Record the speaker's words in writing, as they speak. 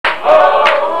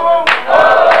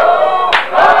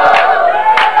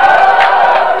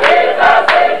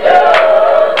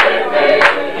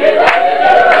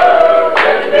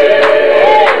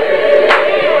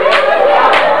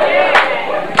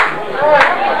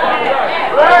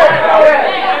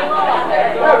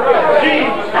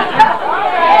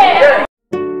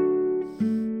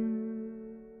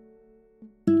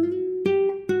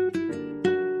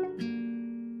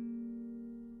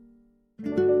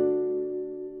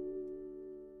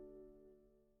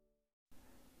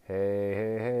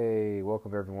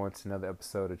welcome everyone to another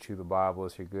episode of Chew the Bible.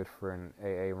 It's your good friend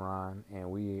A.A. Ron,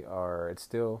 and it's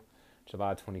still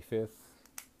July 25th.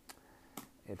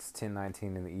 It's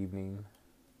 10:19 in the evening.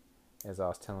 As I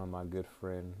was telling my new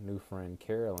friend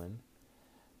Carolyn,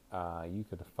 you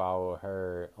can follow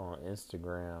her on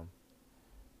Instagram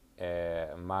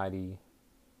at Mighty,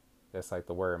 that's like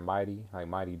the word mighty, like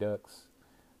Mighty Ducks,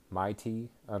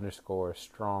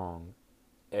 Mighty_strong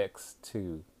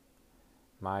X2.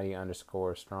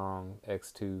 Mighty_strong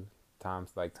X2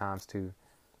 times 2.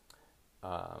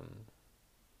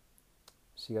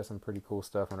 She got some pretty cool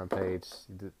stuff on her page.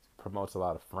 She promotes a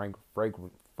lot of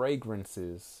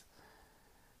fragrances.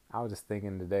 I was just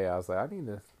thinking today, I was like, I need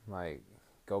to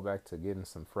go back to getting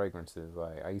some fragrances.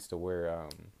 Like I used to wear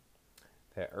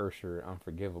that Ursher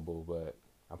Unforgivable, but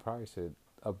I probably should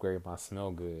upgrade my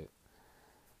smell good.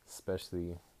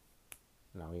 Especially,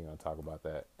 no, we ain't gonna talk about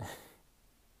that.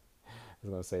 I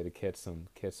was gonna say to catch some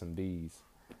bees,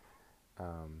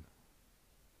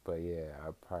 but yeah,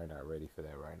 I'm probably not ready for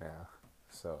that right now.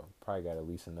 So probably got at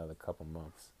least another couple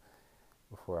months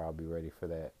before I'll be ready for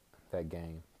that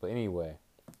game. But anyway,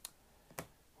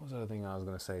 what was the other thing I was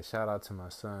gonna say? Shout out to my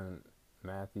son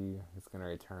Matthew. He's gonna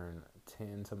return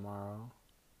 10 tomorrow.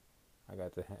 I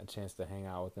got a chance to hang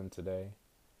out with him today.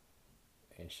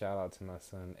 And shout out to my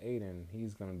son Aiden.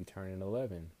 He's gonna be turning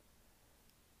 11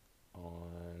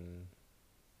 on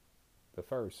the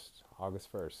 1st,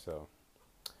 August 1st. So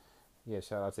yeah,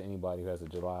 shout out to anybody who has a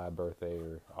July birthday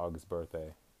or August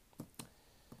birthday.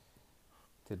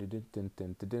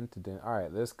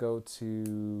 Alright, let's go to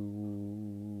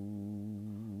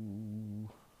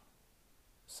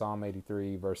Psalm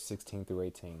 83, verse 16 through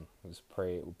 18. Let's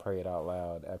pray it out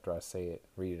loud after I say it,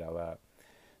 read it out loud. It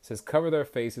says, cover their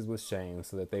faces with shame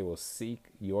so that they will seek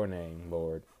your name,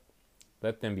 Lord.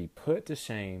 Let them be put to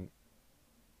shame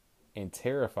and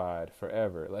terrified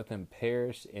forever. Let them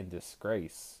perish in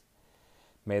disgrace.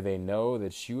 May they know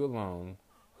that you alone,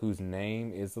 whose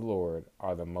name is the Lord,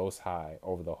 are the most high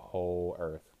over the whole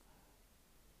earth.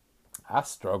 I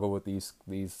struggle with these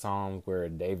psalms where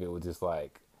David was just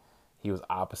he was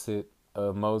opposite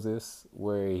of Moses,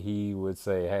 where he would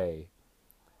say, hey,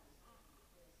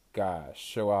 God,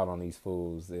 show out on these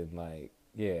fools, and may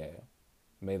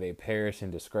they perish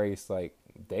in disgrace. Like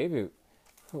David,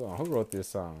 who wrote this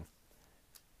song?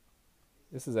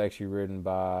 This is actually written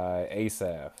by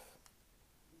Asaph.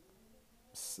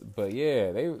 But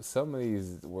yeah, some of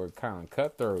these were kind of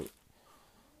cutthroat.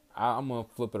 I'm gonna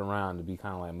flip it around to be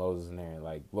kind of like Moses and Aaron.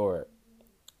 Like, Lord,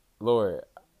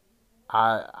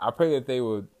 I pray that they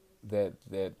would that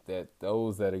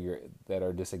those that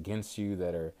are just against you,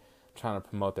 that are trying to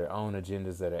promote their own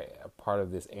agendas, that are a part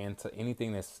of this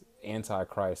anything that's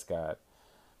anti-Christ, God.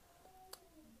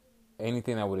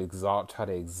 Anything that would try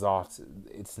to exalt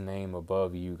its name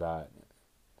above you, God.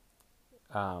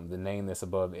 The name that's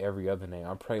above every other name.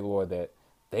 I pray, Lord, that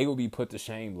they will be put to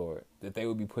shame, Lord. That they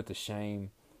will be put to shame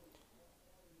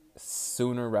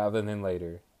sooner rather than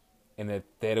later. And that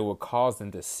it will cause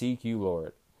them to seek you,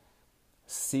 Lord.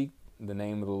 Seek the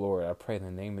name of the Lord. I pray in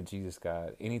the name of Jesus,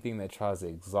 God. Anything that tries to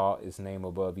exalt its name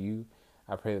above you,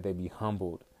 I pray that they be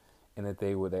humbled. And that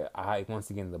once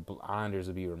again, the blinders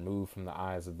will be removed from the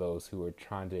eyes of those who are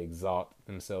trying to exalt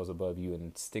themselves above you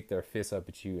and stick their fists up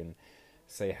at you and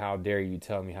say, how dare you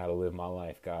tell me how to live my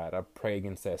life, God. I pray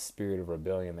against that spirit of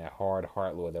rebellion, that hard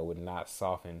heart, Lord, that would not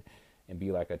soften and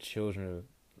be like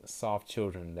soft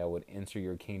children that would enter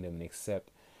your kingdom and accept,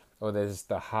 or there's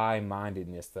the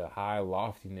high-mindedness, the high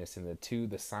loftiness, and the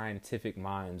scientific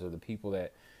minds, or the people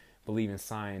that believe in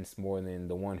science more than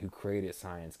the one who created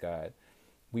science, God.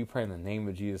 We pray in the name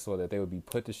of Jesus, Lord, that they would be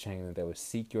put to shame, that they would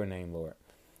seek your name, Lord.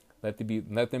 Let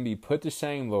them be put to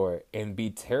shame, Lord, and be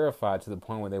terrified to the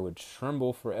point where they would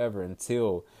tremble forever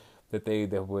until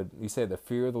you said the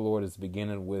fear of the Lord is the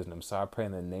beginning of wisdom. So I pray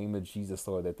in the name of Jesus,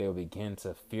 Lord, that they will begin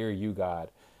to fear you, God.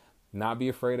 Not be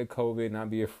afraid of COVID, not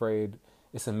be afraid.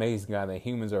 It's amazing, God, that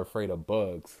humans are afraid of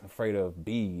bugs, afraid of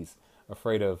bees,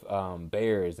 afraid of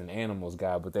bears and animals,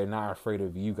 God, but they're not afraid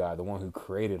of you, God, the one who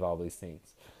created all these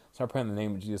things. So I pray in the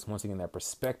name of Jesus, once again, that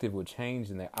perspective would change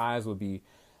and their eyes would be,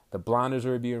 the blinders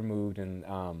would be removed, and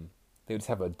they would just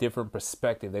have a different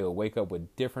perspective. They would wake up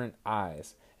with different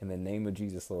eyes in the name of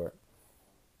Jesus, Lord.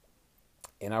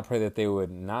 And I pray that they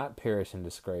would not perish in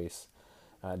disgrace.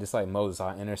 Just like Moses,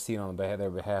 I intercede on their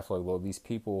behalf, Lord, these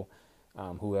people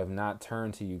who have not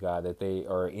turned to you, God, that they,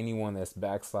 or anyone that's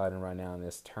backsliding right now and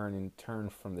that's turned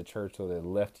from the church, or that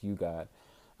left you, God.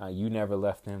 You never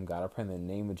left them, God. I pray in the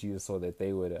name of Jesus, Lord, that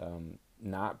they would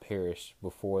not perish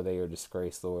before they are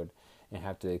disgraced, Lord, and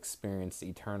have to experience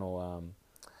eternal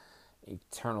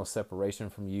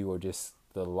separation from you, or just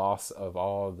the loss of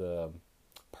all the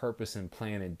purpose and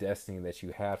plan and destiny that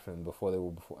you had for them before they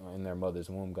were in their mother's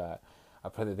womb, God. I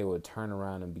pray that they would turn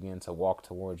around and begin to walk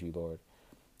towards you, Lord.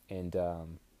 And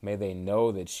may they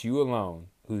know that you alone,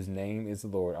 whose name is the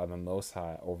Lord, are the Most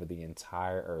High over the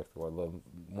entire earth. Lord,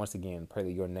 once again, pray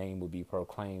that your name would be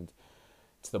proclaimed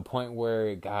to the point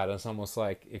where, God, it's almost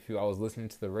like I was listening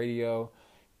to the radio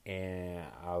and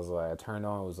I turned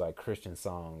on, it was like Christian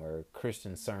song or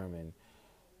Christian sermon.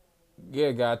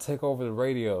 Yeah, God, take over the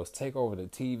radios, take over the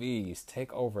TVs,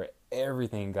 take over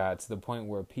everything, God, to the point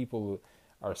where people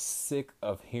are sick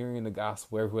of hearing the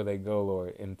gospel everywhere they go,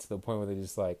 Lord, and to the point where they're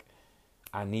just like,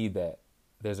 I need that.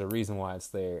 There's a reason why it's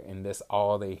there, and that's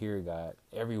all they hear, God,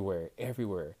 everywhere,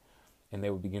 everywhere. And they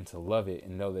would begin to love it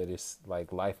and know that it's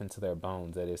like life into their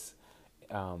bones, that it's,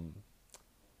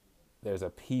 there's a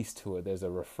peace to it, there's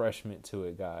a refreshment to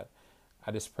it, God.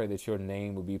 I just pray that your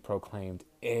name will be proclaimed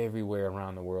everywhere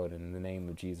around the world. In the name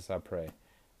of Jesus, I pray.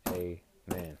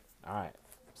 Amen. All right.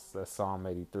 So that's Psalm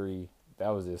 83. That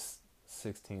was just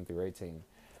 16 through 18.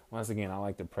 Once again, I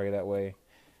like to pray that way.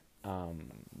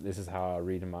 This is how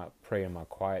I pray in my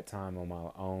quiet time on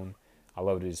my own. I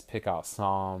love to just pick out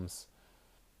Psalms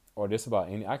or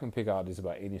I can pick out just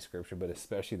about any scripture, but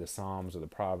especially the Psalms or the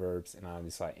Proverbs. And I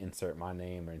just like insert my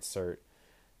name or insert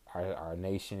our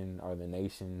nation or the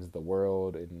nations, the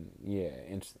world, and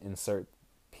insert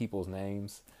people's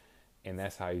names. And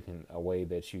that's how a way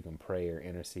that you can pray or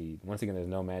intercede. Once again, there's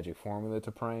no magic formula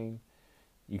to praying.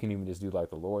 You can even just do like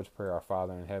the Lord's Prayer, Our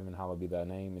Father in heaven, hallowed be thy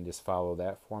name, and just follow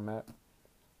that format.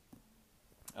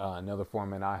 Another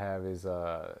format I have is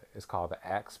called the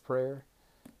Acts Prayer,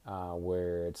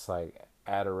 where it's like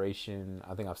adoration.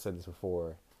 I think I've said this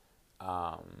before.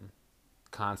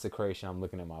 Consecration. I'm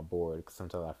looking at my board because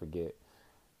sometimes I forget.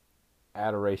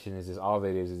 Adoration is just all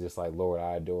that is just like, Lord,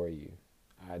 I adore you.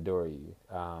 I adore you.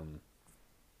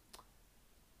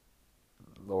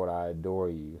 Lord, I adore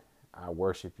you. I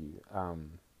worship you.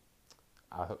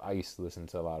 I used to listen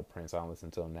to a lot of Prince. I don't listen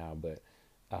to him now, but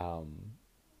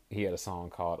he had a song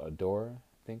called Adore,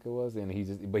 I think it was, and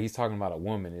he's talking about a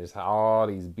woman. There's all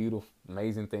these beautiful,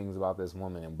 amazing things about this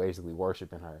woman, and basically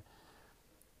worshiping her.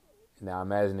 Now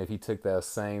imagine if he took those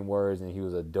same words and he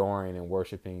was adoring and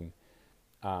worshiping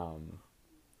God.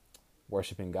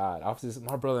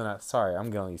 My brother and I, sorry,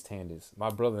 I'm getting on these tangents. My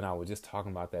brother and I were just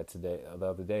talking about that the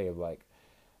other day, of like,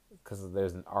 because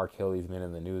there's an R. Kelly's been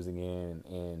in the news again,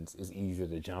 and it's easier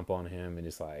to jump on him and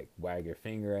just like wag your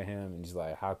finger at him and just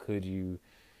like, how could you,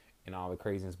 and all the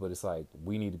craziness. But it's like,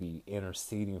 we need to be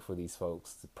interceding for these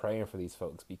folks, praying for these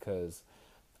folks, because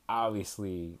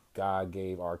obviously God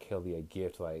gave R. Kelly a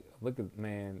gift. Like, look at,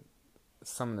 man,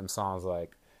 some of them songs,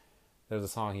 like there's a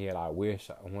song he had, I Wish,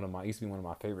 used to be one of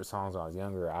my favorite songs when I was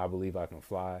younger, I Believe I Can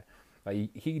Fly.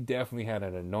 Like, he definitely had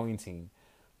an anointing,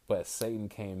 but Satan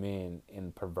came in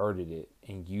and perverted it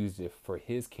and used it for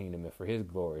his kingdom and for his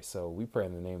glory. So we pray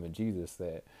in the name of Jesus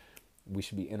that we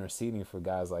should be interceding for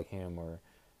guys like him, or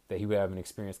that he would have an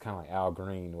experience kind of like Al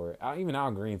Green, where even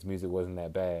Al Green's music wasn't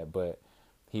that bad, but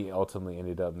he ultimately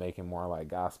ended up making more like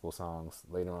gospel songs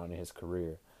later on in his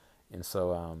career. And so,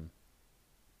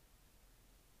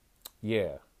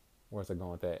 where's I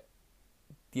going with that?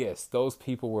 Yes, those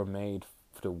people were made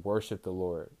to worship the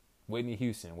Lord. Whitney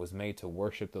Houston was made to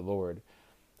worship the Lord.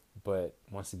 But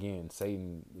once again,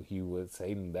 he was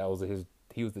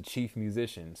the chief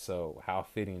musician. So how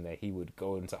fitting that he would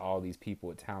go into all these people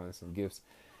with talents and gifts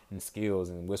and skills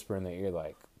and whisper in their ear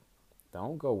like,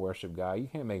 don't go worship God. You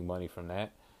can't make money from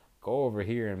that. Go over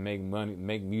here and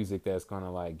make music that's going to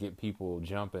like get people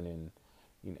jumping.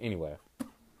 And anyway,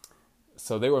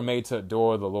 so they were made to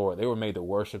adore the Lord. They were made to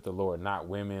worship the Lord, not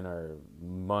women or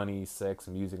money, sex,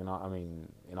 music, and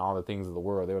all the things of the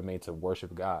world. They were made to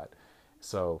worship God.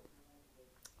 So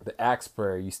the Acts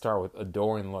prayer, you start with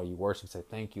adoring the Lord. You worship, say,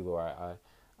 thank you, Lord.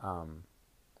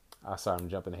 Sorry, I'm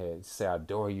jumping ahead. You say, I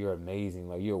adore you. You're amazing.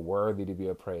 Like, you're worthy to be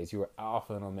praised. You're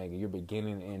Alpha and Omega. You're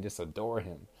beginning and end. Just adore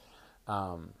him.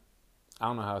 I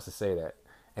don't know how else to say that.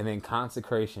 And then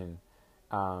consecration,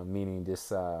 meaning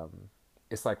just,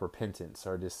 it's like repentance,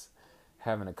 or just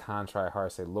having a contrite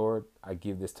heart. Say, Lord, I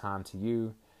give this time to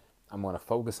you. I'm going to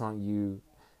focus on you.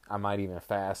 I might even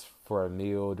fast for a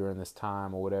meal during this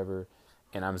time or whatever.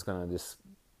 And I'm just going to just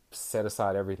set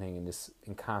aside everything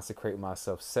and consecrate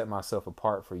myself, set myself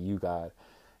apart for you, God.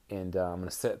 And I'm going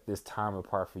to set this time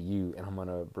apart for you. And I'm going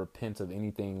to repent of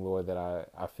anything, Lord, that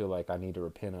I feel like I need to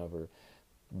repent of, or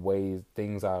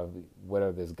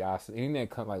whatever this gossip, anything that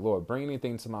comes, like, Lord, bring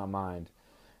anything to my mind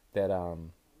that,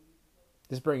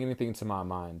 just bring anything to my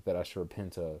mind that I should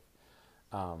repent of.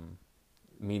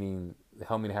 meaning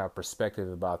help me to have perspective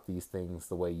about these things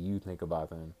the way you think about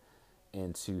them,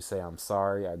 and to say I'm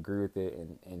sorry, I agree with it,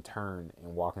 and turn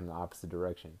and walk in the opposite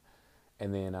direction.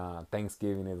 And then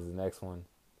Thanksgiving is the next one.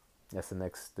 That's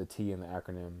the T in the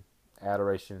acronym: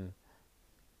 adoration,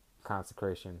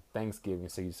 consecration, thanksgiving.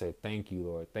 So you say, thank you,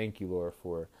 Lord. Thank you, Lord,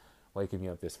 for waking me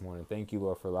up this morning. Thank you,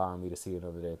 Lord, for allowing me to see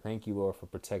another day. Thank you, Lord, for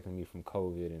protecting me from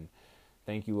COVID. And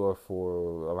thank you, Lord,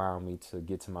 for allowing me to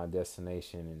get to my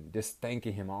destination. And just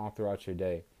thanking him all throughout your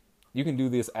day. You can do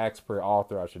this Acts prayer all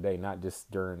throughout your day, not just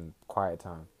during quiet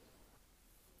time.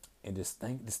 And just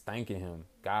thanking him.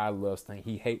 God loves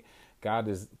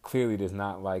God clearly does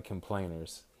not like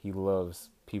complainers. He loves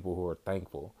people who are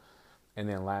thankful. And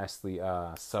then lastly,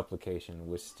 supplication,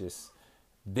 which just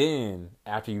then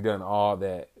after you've done all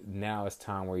that, now it's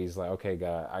time where he's like, okay,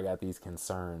 God, I got these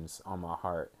concerns on my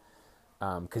heart.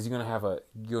 Because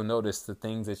you'll notice the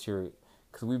things that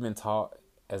because we've been taught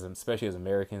especially as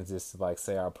Americans, just to like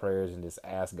say our prayers and just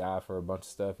ask God for a bunch of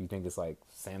stuff. You think it's like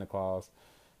Santa Claus,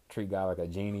 treat God like a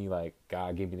genie, like,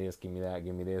 God, give me this, give me that,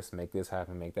 give me this, make this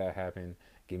happen, make that happen,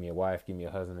 give me a wife, give me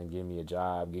a husband, and give me a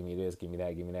job, give me this, give me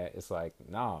that, give me that. It's like,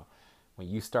 nah. When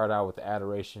you start out with the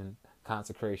adoration,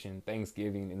 consecration,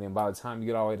 thanksgiving, and then by the time you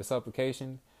get all the way to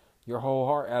supplication, your whole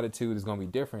heart attitude is going to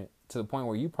be different, to the point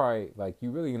where you probably, like,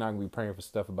 you really not going to be praying for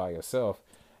stuff about yourself.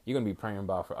 You're going to be praying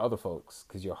about for other folks,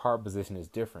 because your heart position is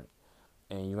different.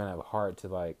 And you're going to have a heart to,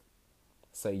 like,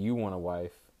 say you want a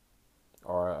wife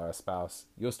or a spouse,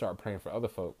 you'll start praying for other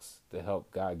folks to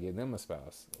help God give them a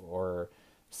spouse. Or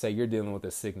say you're dealing with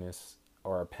a sickness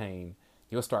or a pain,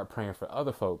 you'll start praying for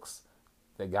other folks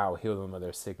that God will heal them of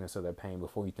their sickness or their pain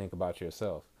before you think about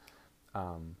yourself.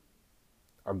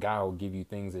 Or God will give you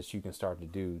things that you can start to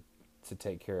do to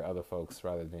take care of other folks,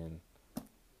 rather than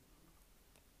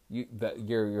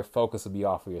your focus will be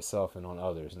off of yourself and on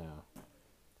others now.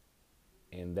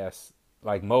 And that's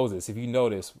like Moses. If you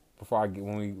notice,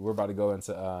 we're about to go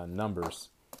into Numbers,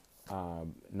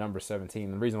 number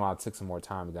 17. The reason why I took some more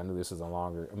time is I knew this was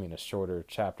a shorter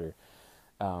chapter,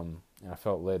 and I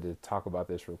felt led to talk about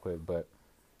this real quick. But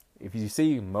if you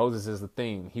see Moses as the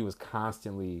theme, he was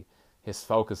constantly, his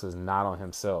focus is not on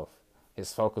himself.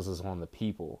 His focus is on the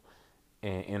people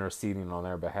and interceding on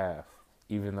their behalf.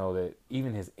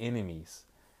 Even his enemies,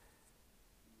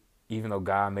 even though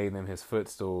God made them his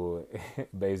footstool,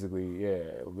 basically,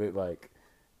 like,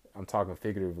 I'm talking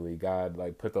figuratively, God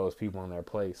like put those people in their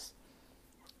place.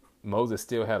 Moses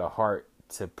still had a heart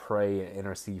to pray and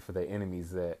intercede for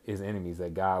his enemies,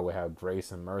 that God would have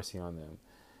grace and mercy on them.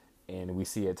 And we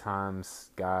see at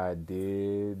times God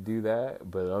did do that,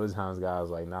 but other times God was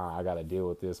like, nah, I got to deal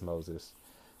with this, Moses.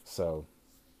 So,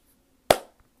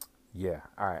 yeah.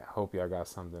 All right. Hope y'all got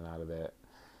something out of that.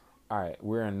 All right.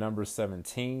 We're in number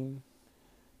 17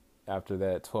 after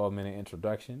that 12-minute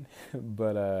introduction.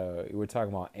 But we're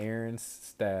talking about Aaron's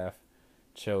staff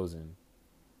chosen.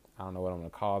 I don't know what I'm going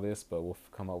to call this, but we'll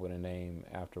come up with a name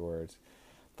afterwards.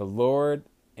 The Lord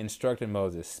instructed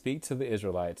Moses, speak to the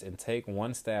Israelites and take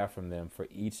one staff from them for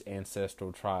each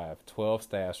ancestral tribe. 12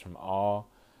 staffs from all.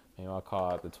 Maybe I'll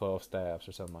call it the 12 staffs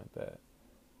or something like that.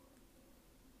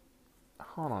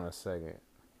 Hold on a second.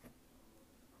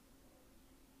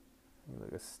 Let me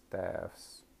look at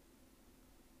staffs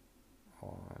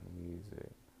on music.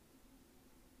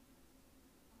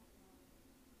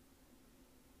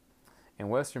 In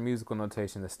Western musical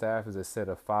notation, the staff is a set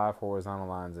of 5 horizontal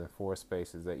lines and 4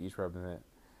 spaces that each represent.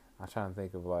 I'm trying to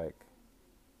think of like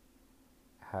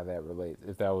how that relates,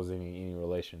 if that was any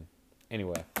relation.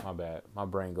 Anyway, my bad. My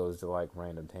brain goes to like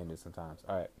random tangents sometimes.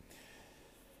 All right.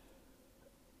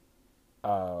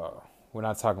 We're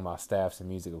not talking about staffs in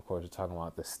music, of course. We're talking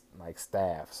about this like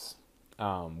staffs,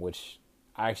 which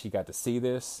I actually got to see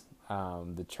this.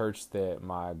 The church that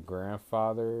my great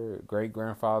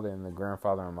grandfather, and the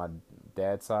grandfather on my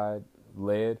dad's side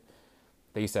led,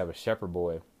 they used to have a shepherd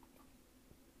boy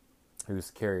who used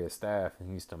to carry a staff and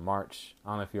he used to march. I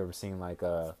don't know if you ever seen like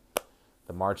the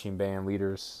marching band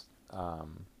leaders,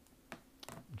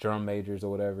 drum majors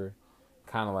or whatever,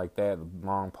 kind of like that,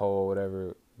 long pole or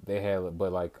whatever. They had,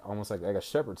 but like almost like a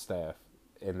shepherd staff,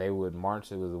 and they would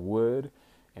march. It was wood,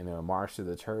 and they would march to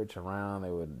the church around.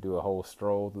 They would do a whole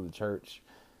stroll through the church,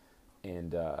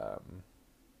 and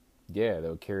they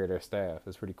would carry their staff.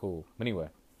 It's pretty cool. But anyway,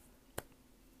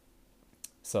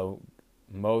 so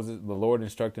the Lord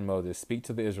instructed Moses, speak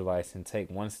to the Israelites and take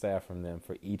one staff from them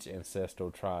for each ancestral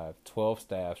tribe, 12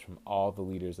 staffs from all the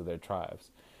leaders of their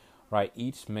tribes. Write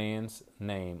each man's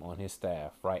name on his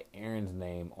staff. Write Aaron's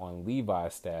name on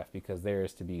Levi's staff, because there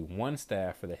is to be one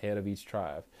staff for the head of each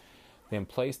tribe. Then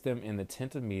place them in the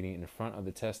tent of meeting in front of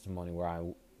the testimony, where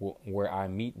I where I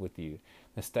meet with you.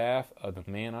 The staff of the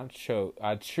man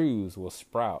I choose will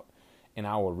sprout, and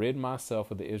I will rid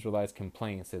myself of the Israelites'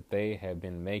 complaints that they have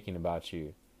been making about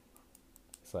you.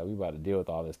 It's like we about to deal with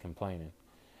all this complaining.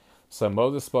 So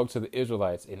Moses spoke to the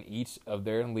Israelites, and each of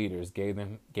their leaders gave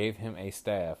him a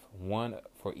staff, one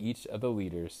for each of the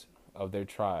leaders of their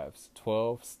tribes,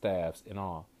 12 staffs in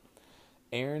all.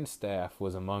 Aaron's staff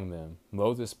was among them.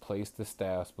 Moses placed the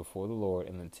staffs before the Lord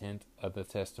in the tent of the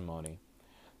testimony.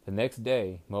 The next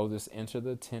day, Moses entered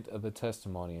the tent of the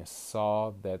testimony and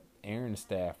saw that Aaron's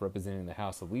staff, representing the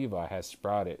house of Levi, had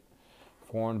sprouted,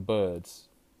 formed buds,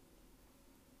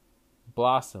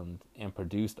 blossomed, and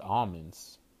produced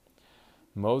almonds.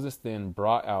 Moses then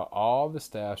brought out all the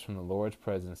staffs from the Lord's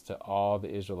presence to all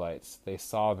the Israelites. They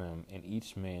saw them, and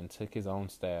each man took his own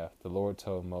staff. The Lord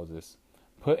told Moses,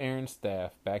 "Put Aaron's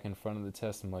staff back in front of the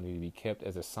testimony to be kept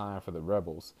as a sign for the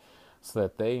rebels, so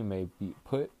that they may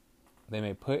put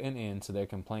an end to their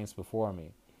complaints before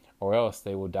me, or else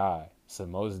they will die." So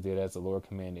Moses did as the Lord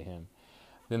commanded him.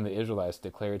 Then the Israelites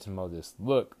declared to Moses,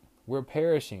 "Look, we're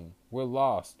perishing. We're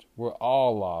lost. We're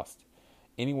all lost.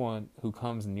 Anyone who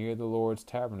comes near the Lord's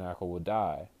tabernacle will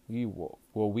die. Will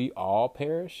we all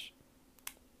perish?"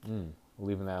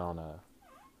 Leaving that on a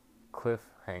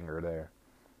cliffhanger there.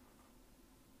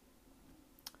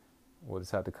 We'll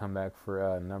just have to come back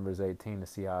for Numbers 18 to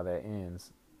see how that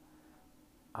ends.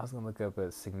 I was going to look up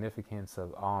the significance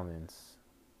of almonds.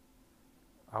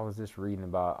 I was just reading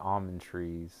about almond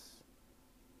trees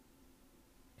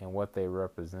and what they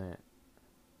represent.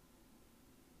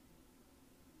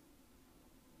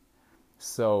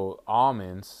 So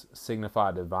almonds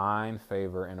signify divine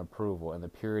favor and approval and the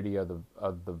purity of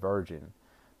the virgin.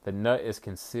 The nut is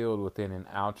concealed within an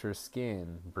outer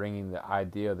skin, bringing the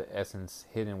idea of the essence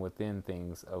hidden within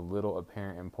things of little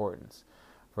apparent importance.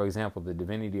 For example, the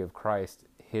divinity of Christ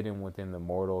hidden within the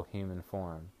mortal human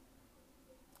form.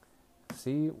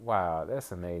 See, wow,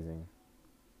 that's amazing.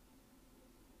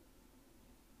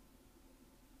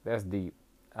 That's deep.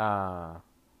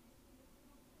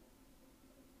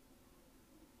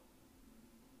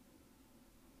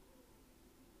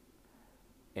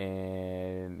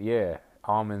 And yeah,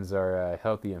 almonds are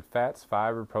healthy in fats,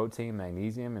 fiber, protein,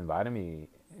 magnesium, and vitamin E.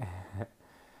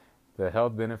 The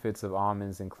health benefits of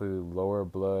almonds include lower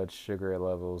blood sugar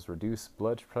levels, reduced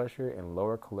blood pressure, and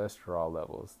lower cholesterol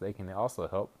levels. They can also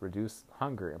help reduce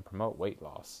hunger and promote weight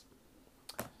loss.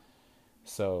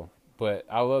 So, but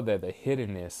I love that the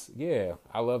hiddenness. Yeah,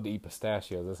 I love to eat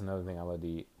pistachios. That's another thing I love to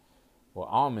eat. Well,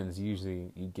 almonds,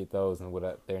 usually you get those and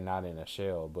they're not in a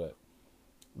shell, but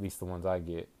at least the ones I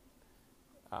get,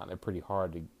 they're pretty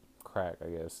hard to crack, I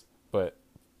guess. But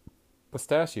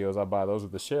pistachios, I buy those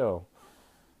with the shell.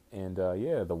 And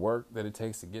yeah, the work that it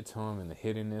takes to get to them and the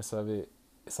hiddenness of it.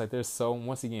 It's like there's so,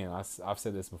 once again, I've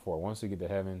said this before, once we get to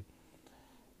heaven,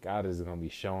 God is going to be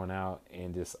showing out,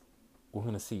 and just, we're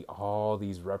going to see all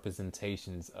these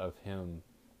representations of him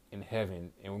in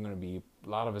heaven. And we're going to be, a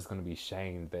lot of us going to be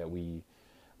shamed that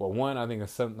well, one, I think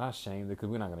it's not shame, because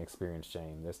we're not going to experience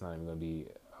shame. That's not even going to be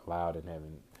allowed in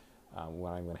heaven. We're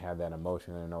not even going to have that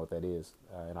emotion and know what that is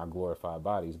in our glorified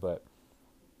bodies. But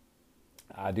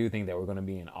I do think that we're going to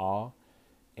be in awe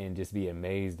and just be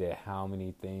amazed at how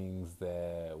many things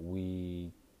that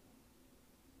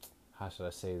how should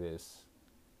I say this?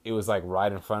 It was like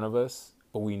right in front of us,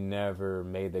 but we never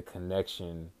made the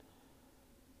connection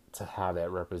to how that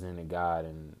represented God.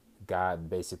 And God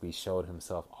basically showed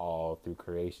himself all through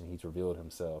creation. He's revealed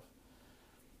himself.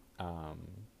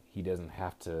 He doesn't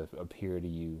have to appear to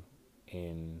you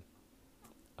in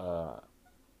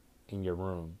your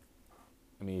room.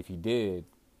 I mean, if he did,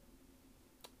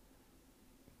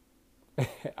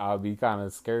 I'll be kind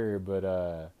of scared,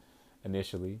 but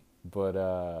initially,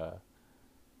 but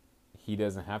he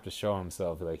doesn't have to show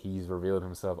himself. Like, he's revealed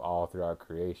himself all throughout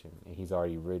creation, and he's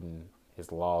already written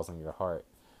his laws on your heart,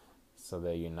 so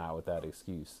that you're not without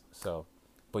excuse. So,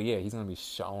 but yeah, he's gonna be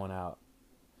showing out,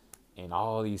 and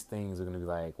all these things are gonna be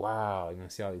like, wow, you're gonna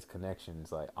see all these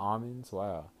connections, like almonds,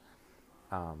 wow,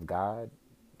 God,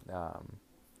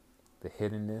 the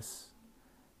hiddenness,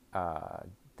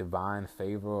 divine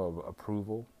favor or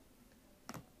approval.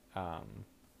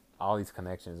 All these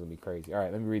connections will be crazy. All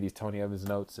right, let me read these Tony Evans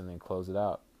notes and then close it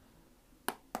out.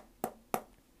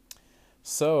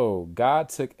 So God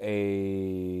took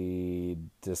a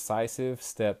decisive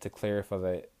step to clarify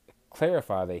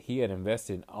that he had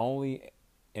invested only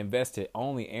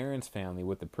Aaron's family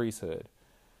with the priesthood.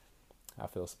 I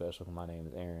feel special because my name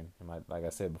is Aaron, and like I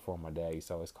said before, my dad used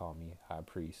to always call me high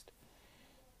priest.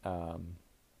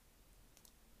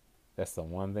 That's the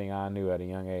one thing I knew at a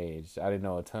young age. I didn't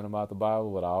know a ton about the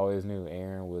Bible, but I always knew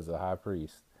Aaron was a high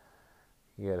priest.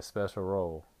 He had a special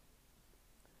role.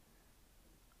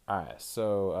 All right,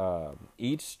 so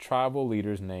each tribal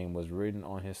leader's name was written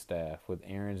on his staff, with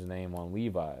Aaron's name on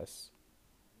Levi's.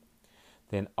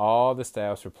 Then all the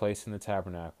staffs were placed in the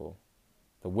tabernacle.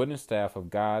 The wooden staff of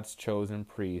God's chosen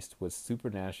priest would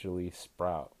supernaturally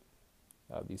sprout.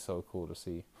 That'd be so cool to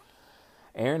see.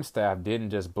 Aaron's staff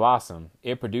didn't just blossom,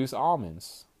 it produced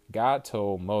almonds. God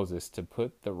told Moses to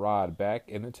put the rod back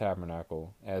in the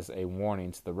tabernacle as a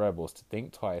warning to the rebels to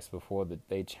think twice before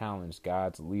they challenged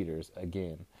God's leaders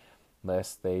again,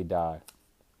 lest they die.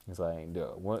 He's like,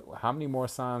 how many more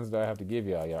signs do I have to give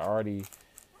y'all? Y'all already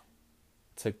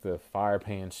took the fire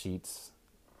pan sheets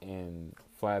and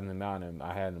flattened them out, and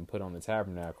I had them put on the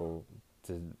tabernacle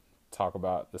to talk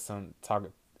about the sun, talk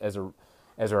as a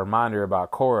reminder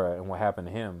about Korah and what happened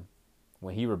to him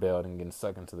when he rebelled and getting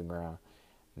sucked into the ground.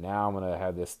 Now I'm going to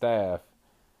have this staff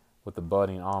with the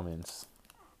budding almonds.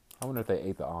 I wonder if they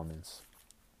ate the almonds.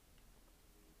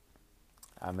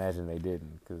 I imagine they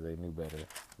didn't, because they knew better.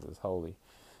 It was holy.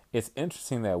 It's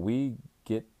interesting that we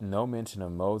get no mention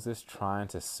of Moses trying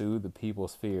to soothe the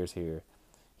people's fears here.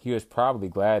 He was probably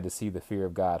glad to see the fear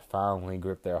of God finally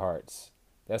grip their hearts.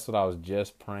 That's what I was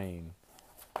just praying.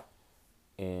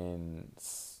 And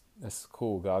that's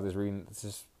cool, God.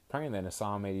 Just praying that in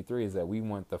Psalm 83 is that we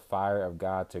want the fire of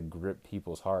God to grip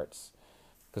people's hearts.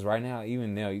 Because right now,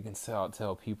 even now, you can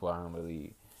tell people aren't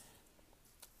really.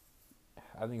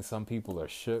 I think some people are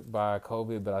shook by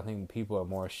COVID, but I think people are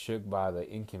more shook by the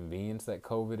inconvenience that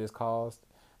COVID has caused.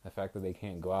 The fact that they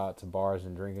can't go out to bars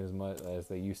and drink as much as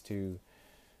they used to.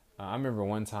 I remember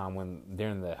one time when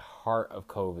during the heart of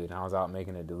COVID, I was out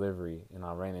making a delivery and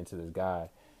I ran into this guy.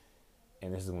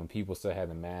 And this is when people still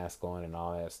had the mask on and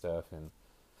all that stuff. And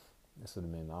this would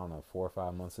have been, I don't know, 4 or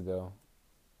 5 months ago.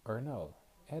 Or no,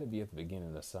 it had to be at the beginning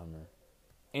of the summer.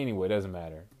 Anyway, it doesn't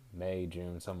matter. May,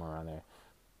 June, somewhere around there.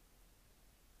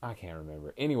 I can't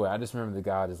remember. Anyway, I just remember the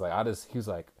guy he was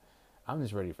like, I'm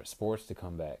just ready for sports to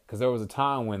come back. Because there was a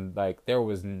time when, like,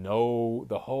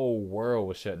 the whole world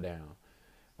was shut down.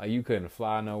 Like, you couldn't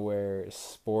fly nowhere.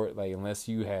 Sport, like, unless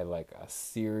you had, like, a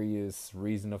serious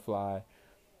reason to fly.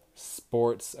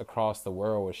 Sports across the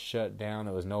world was shut down.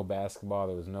 There was no basketball.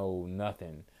 There was no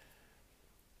nothing.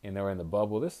 And they were in the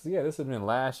bubble. This had been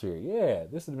last year. Yeah,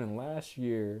 this had been last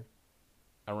year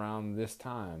around this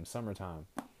time, summertime.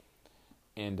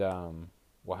 And,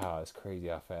 wow, it's crazy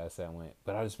how fast that went.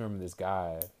 But I just remember this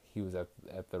guy, he was at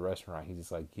the restaurant. He's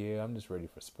just like, yeah, I'm just ready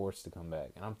for sports to come back.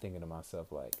 And I'm thinking to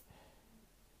myself, like,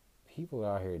 people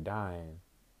are out here dying.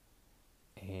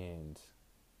 And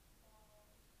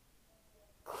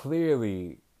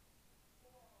clearly,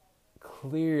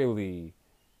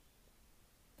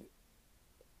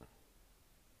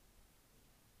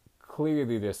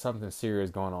 there's something serious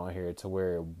going on here to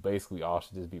where basically all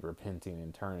should just be repenting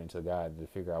and turning to God to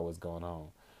figure out what's going on.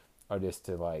 Or just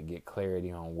to, like, get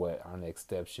clarity on what our next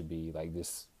steps should be. Like,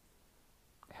 just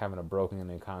having a broken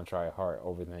and contrite heart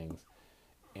over things.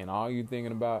 And all you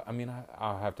thinking about, I mean,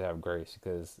 I'll have to have grace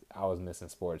because I was missing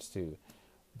sports too.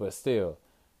 But still,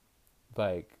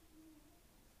 like,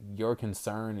 your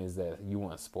concern is that you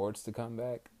want sports to come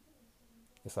back.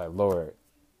 It's like, Lord,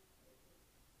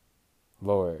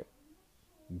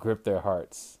 grip their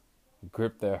hearts.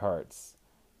 Grip their hearts.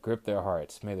 Grip their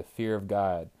hearts. May the fear of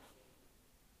God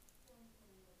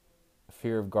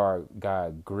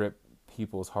grip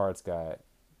people's hearts, God.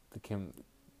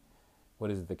 What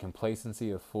is it? The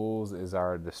complacency of fools is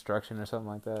our destruction or something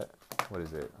like that. What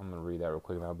is it? I'm going to read that real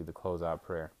quick and that'll be the closeout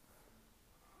prayer.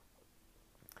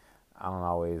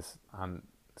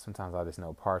 Sometimes I just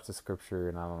know parts of scripture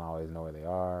and I don't always know where they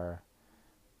are.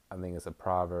 I think it's a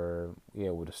proverb. Yeah,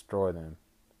 it will destroy them.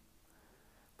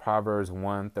 Proverbs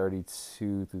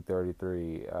 1:32 through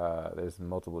 33. There's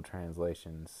multiple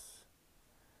translations.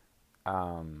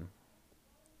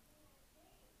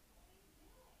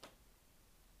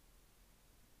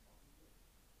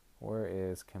 Where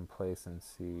is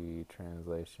complacency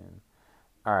translation?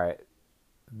 All right.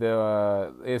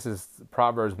 This is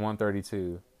Proverbs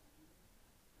 1:32.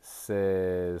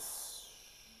 Says,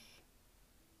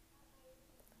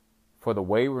 for the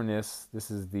waywardness, this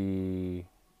is the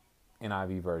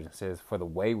NIV version, says, for the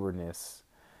waywardness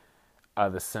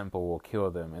of the simple will kill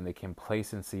them, and the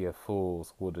complacency of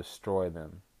fools will destroy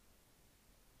them.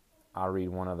 I'll read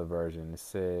one other version. It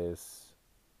says,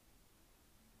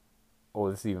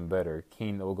 this is even better.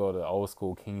 We'll go to the old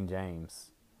school King James.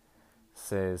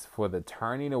 Says, for the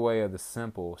turning away of the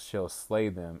simple shall slay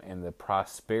them, and the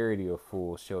prosperity of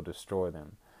fools shall destroy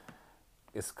them.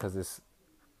 It's because it's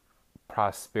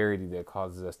prosperity that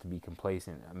causes us to be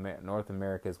complacent. North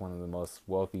America is one of the most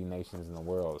wealthy nations in the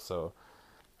world, so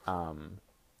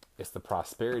It's the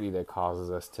prosperity that causes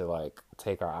us to like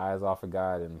take our eyes off of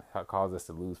God and cause us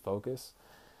to lose focus,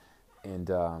 and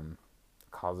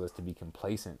causes us to be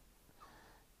complacent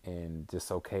and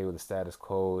just okay with the status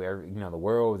quo. The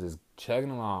world was just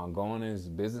chugging along, going as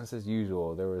business as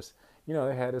usual. There was,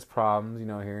 they had its problems,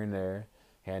 here and there.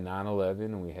 Had 9/11,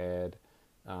 and we had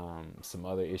some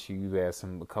other issues. We had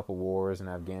a couple wars in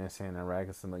Afghanistan and Iraq,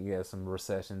 and you had some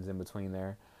recessions in between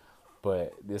there.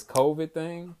 But this COVID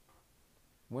thing,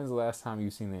 when's the last time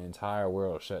you've seen the entire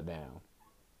world shut down?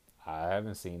 I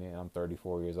haven't seen it. I'm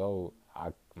 34 years old.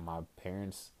 My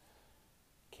parents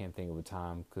can't think of a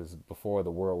time, because before the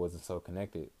world wasn't so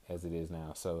connected as it is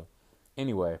now. So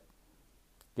anyway,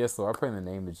 yes, Lord, I pray in the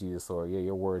name of Jesus, Lord. Yeah,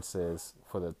 your word says,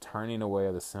 for the turning away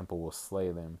of the simple will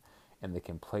slay them, and the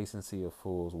complacency of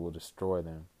fools will destroy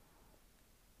them.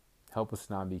 Help us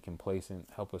not be complacent.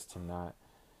 Help us to not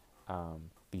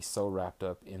be so wrapped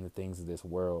up in the things of this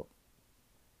world.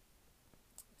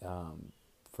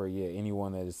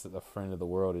 Anyone that is a friend of the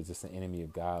world is just an enemy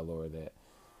of God, Lord, that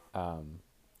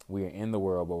we are in the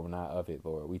world, but we're not of it,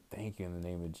 Lord. We thank you in the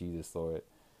name of Jesus, Lord,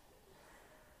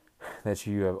 that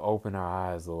you have opened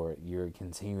our eyes, Lord. You're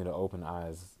continuing to open the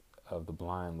eyes of the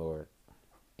blind, Lord.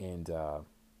 And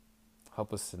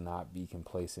help us to not be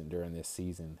complacent during this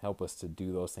season. Help us to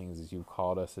do those things as you've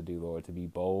called us to do, Lord, to be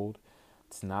bold,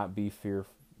 to not be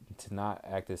fearful, to not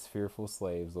act as fearful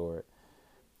slaves, Lord,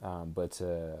 but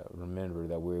to remember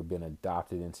that we've been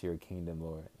adopted into your kingdom,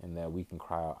 Lord, and that we can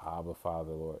cry out, Abba,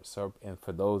 Father, Lord. So, and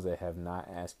for those that have not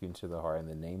asked you into the heart, in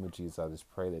the name of Jesus, I just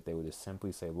pray that they would just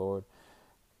simply say, Lord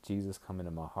Jesus, come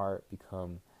into my heart,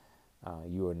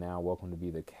 you are now welcome to be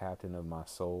the captain of my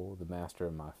soul, the master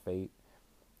of my fate.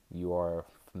 You are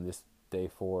from this day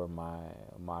forward my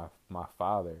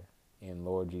Father. And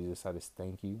Lord Jesus, I just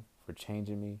thank you for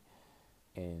changing me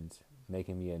and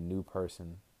making me a new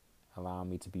person, allowing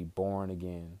me to be born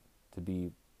again,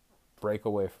 to break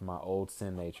away from my old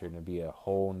sin nature and to be a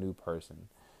whole new person.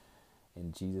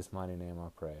 In Jesus' mighty name I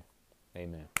pray.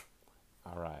 Amen.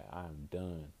 All right, I am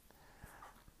done.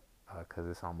 Because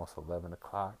it's almost 11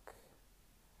 o'clock.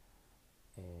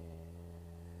 And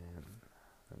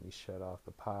let me shut off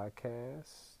the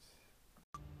podcast.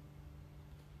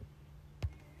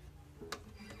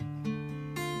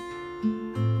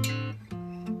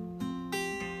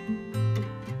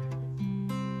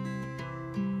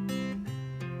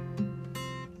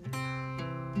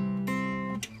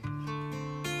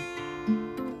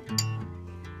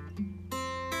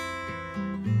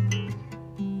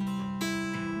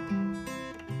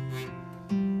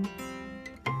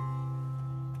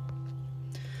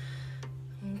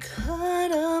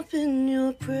 Caught up in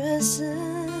your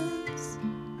presence,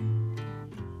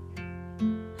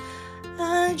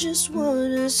 I just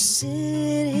wanna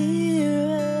sit here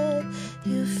at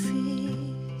your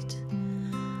feet.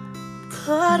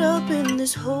 Caught up in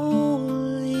this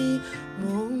holy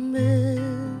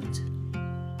moment,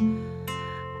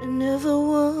 I never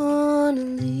wanna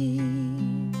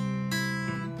leave.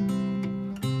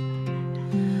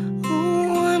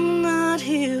 Oh, I'm not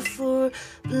here for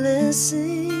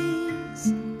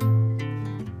blessings,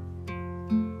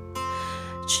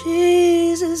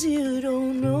 Jesus, you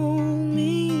don't owe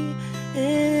me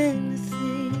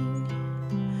anything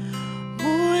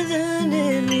more than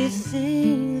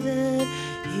anything that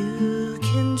you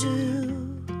can do.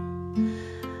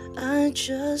 I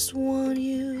just want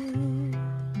you.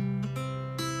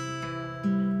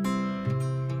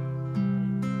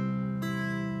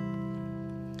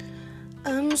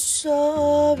 I'm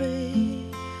sorry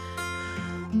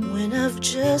when I've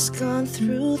just gone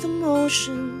through the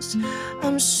motions.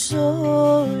 I'm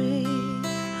sorry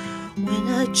when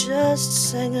I just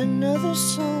sang another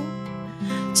song.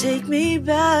 Take me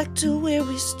back to where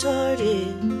we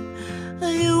started.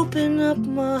 I open up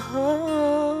my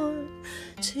heart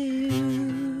to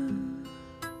you.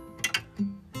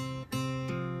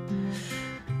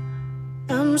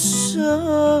 I'm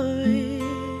sorry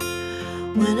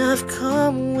when I've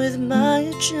come with my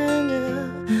agenda.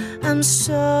 I'm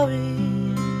sorry,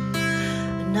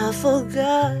 and I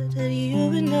forgot that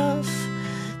you're enough.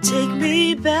 Take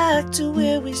me back to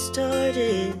where we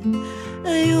started.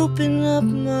 I open up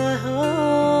my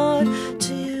heart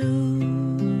to you.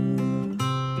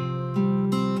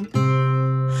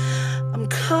 I'm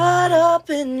caught up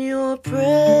in your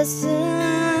presence.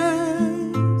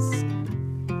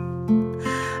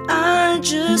 I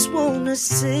just wanna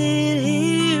sit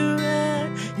here at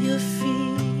your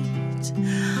feet.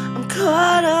 I'm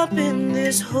caught up in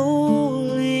this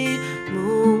holy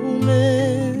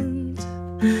moment.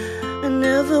 I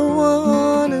never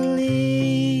wanna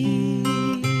leave.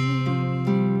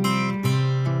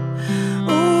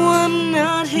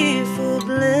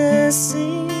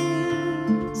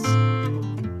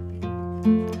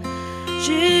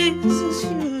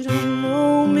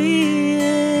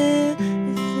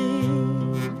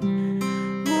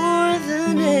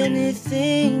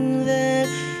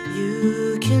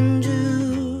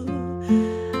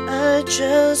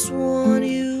 just want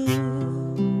you.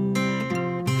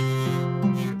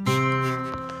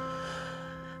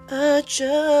 I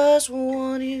just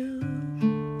want you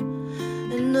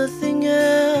and nothing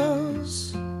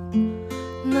else,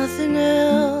 nothing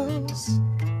else,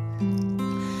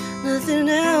 nothing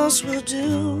else will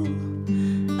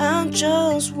do. I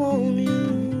just want you,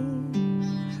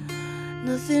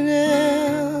 nothing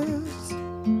else,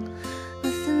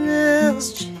 nothing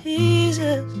else,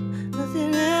 Jesus,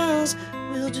 nothing else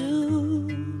will do.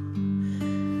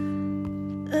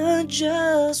 I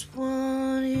just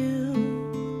want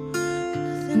you.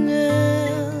 Nothing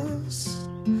else,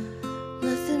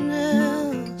 nothing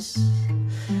else,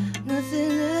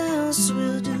 nothing else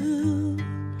will do.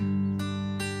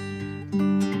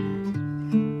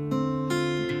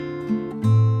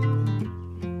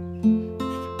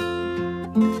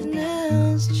 Nothing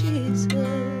else,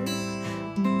 Jesus.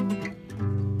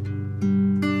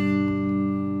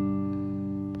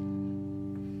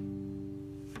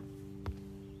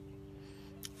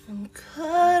 I'm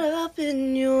caught up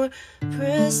in your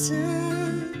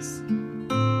presence.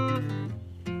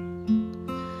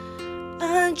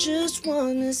 I just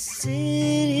wanna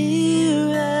sit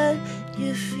here at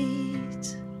your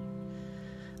feet.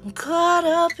 I'm caught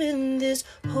up in this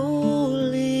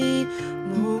holy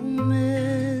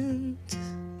moment.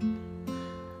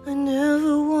 I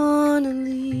never wanna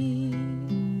leave.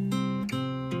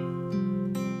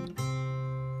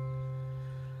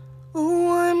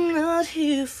 Oh, I'm not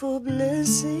here for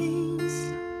blessings.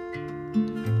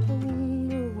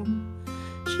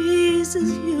 Jesus,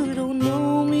 you don't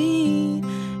know me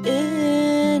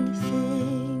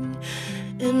anything,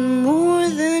 and more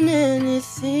than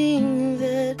anything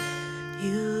that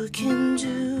you can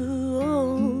do,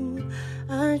 oh,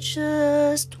 I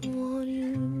just want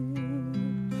you.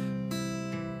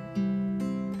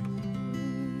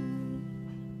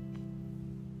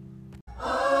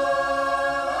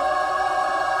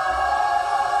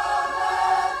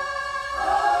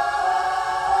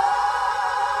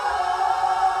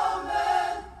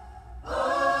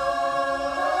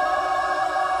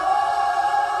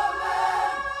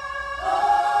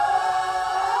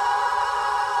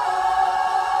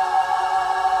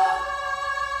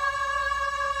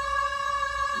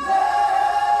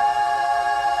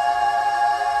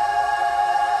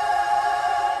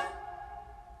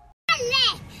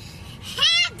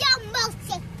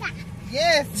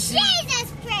 Yes.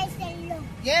 Jesus, praise the Lord.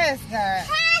 Yes, God.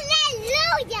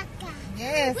 Hallelujah, God.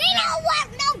 Yes, We God. don't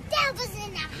want no devils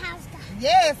in the house, God.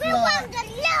 Yes, We Lord. want the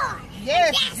Lord. Yes,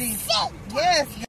 And that's Jesus. it, God. Yes, God.